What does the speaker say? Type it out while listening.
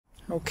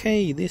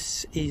Okay,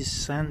 this is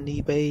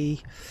Sandy Bay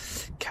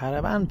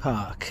Caravan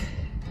Park.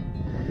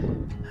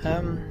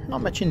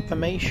 Not much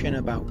information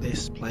about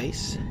this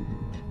place,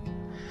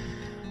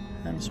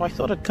 so I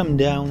thought I'd come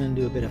down and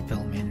do a bit of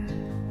filming.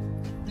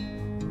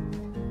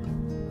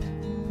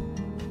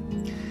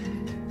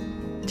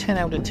 10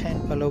 out of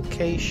 10 for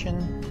location.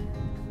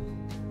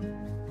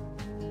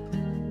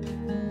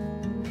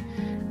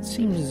 It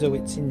seems as though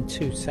it's in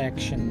two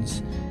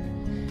sections.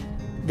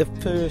 The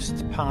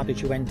first part,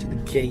 as you enter the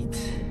gate,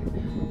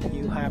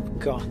 you have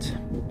got,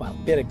 well,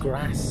 a bit of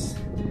grass,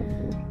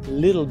 a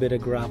little bit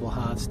of gravel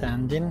hard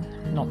standing,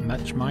 not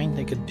much mind,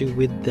 they could do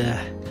with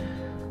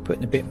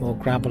putting a bit more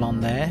gravel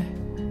on there.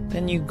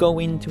 Then you go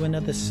into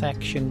another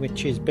section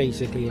which is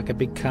basically like a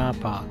big car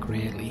park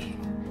really,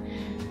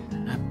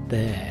 up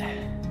there.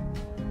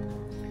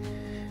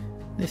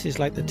 This is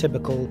like the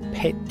typical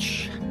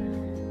pitch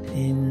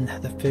in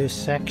the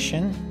first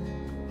section,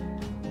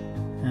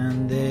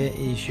 and there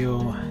is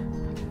your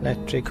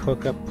electric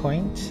hookup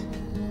point.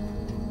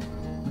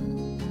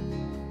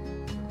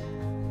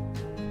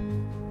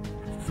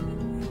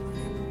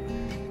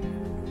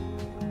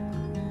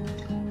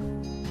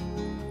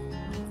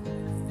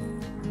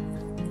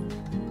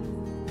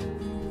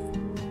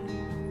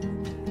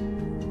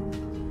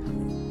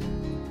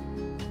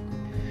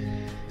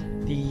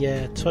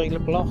 The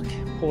toilet block,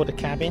 porta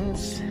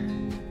cabins.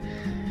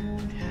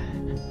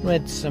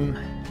 Read some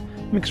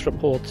mixed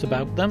reports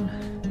about them.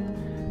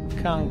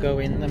 Can't go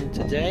in them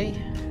today,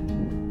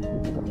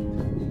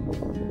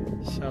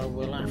 so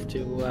we'll have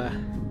to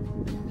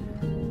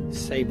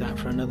save that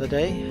for another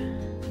day.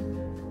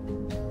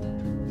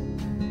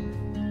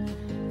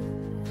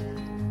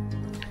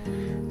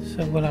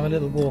 So we'll have a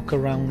little walk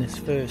around this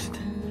first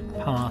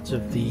part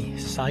of the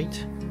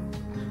site.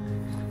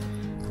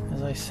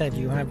 As I said,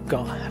 you have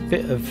got a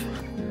bit of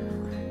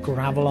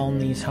gravel on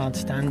these hard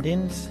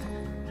standings,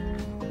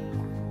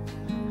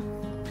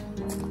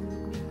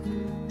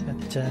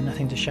 but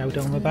nothing to shout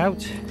home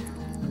about.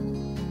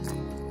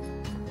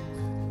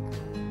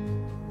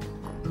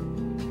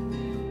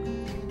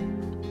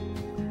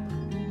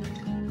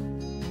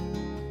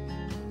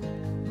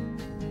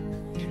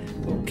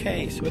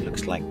 Okay, so it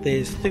looks like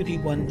there's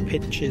 31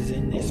 pitches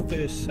in this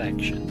first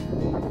section,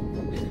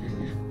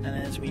 and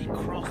as we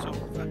cross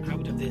over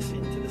out of this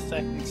into the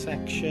second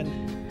section,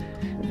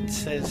 it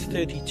says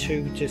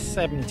 32 to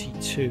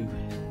 72,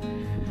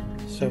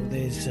 so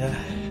there's a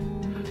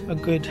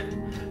good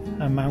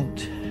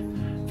amount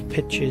of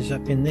pitches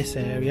up in this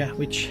area,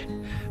 which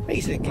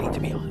basically, to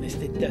be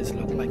honest, it does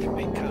look like a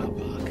big car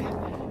park,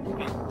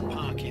 big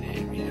parking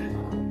area.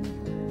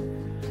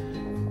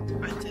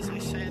 But as I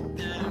said,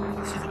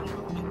 this is a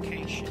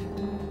location,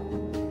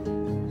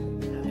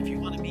 and if you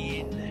want to be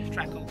in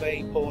Porthcawl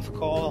Bay,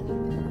 Porthcawl,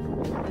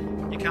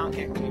 you can't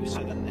get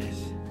closer than this.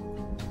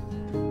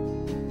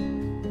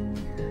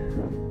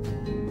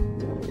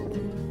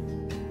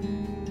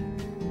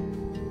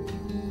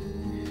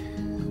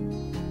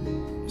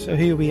 So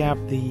here we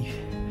have the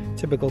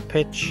typical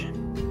pitch.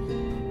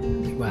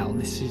 Well,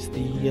 this is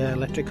the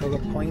electric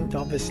hookup point,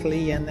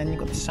 obviously, and then you've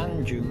got the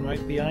sand dune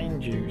right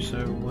behind you. So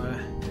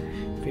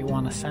if you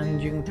want a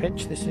sand dune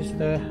pitch, this is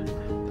the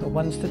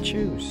ones to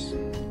choose.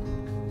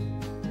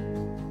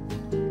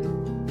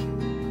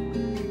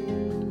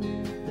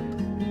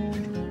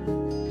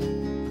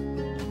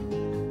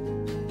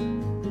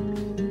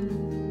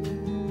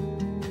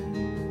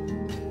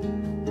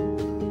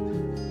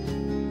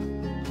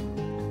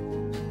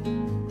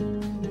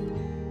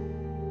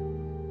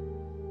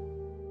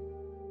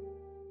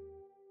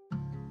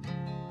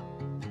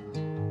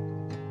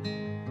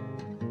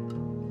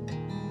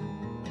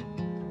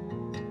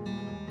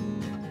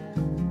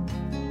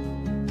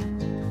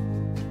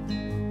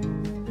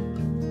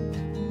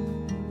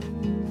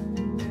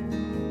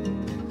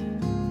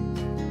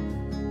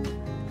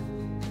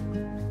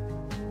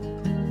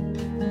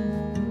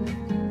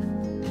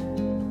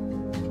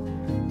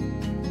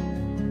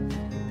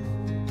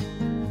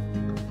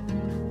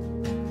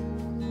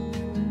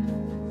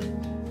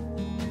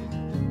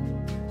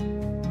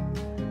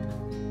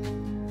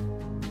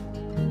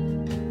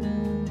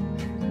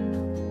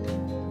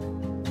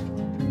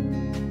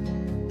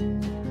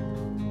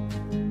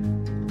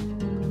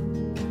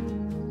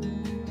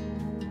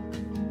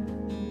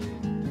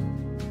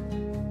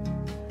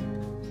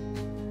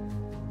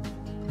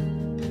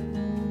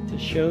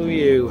 Show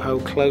you how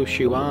close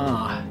you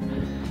are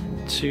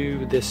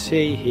to the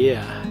sea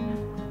here.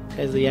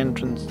 Here's the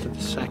entrance to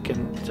the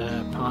second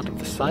part of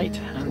the site,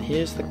 and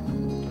here's the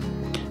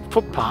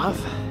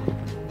footpath,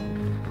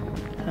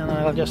 and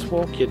I'll just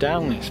walk you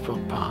down this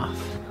footpath,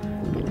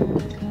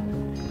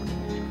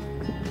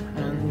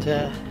 and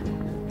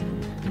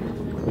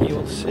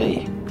you'll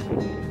see.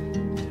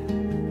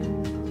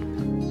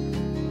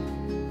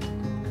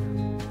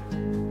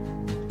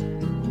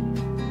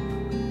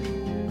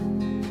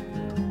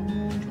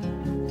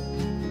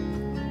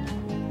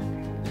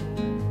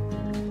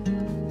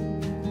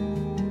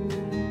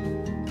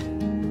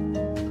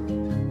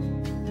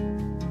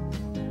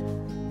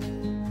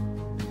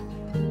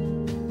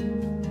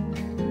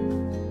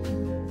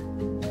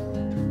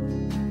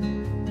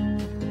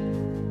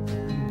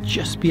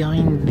 just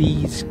behind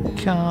these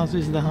cars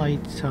is the High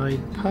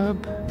Tide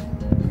pub,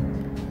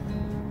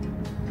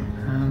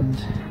 and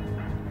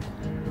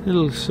a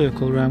little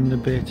circle round a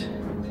bit.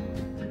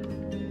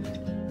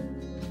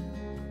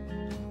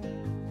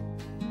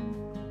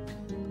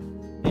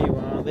 Here you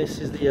are, this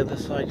is the other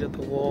side of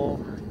the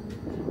wall,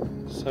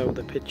 so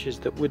the pitches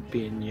that would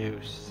be in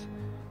use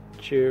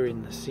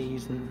during the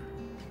season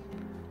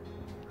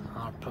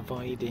are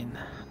providing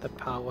the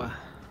power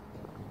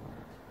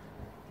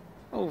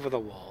over the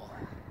wall.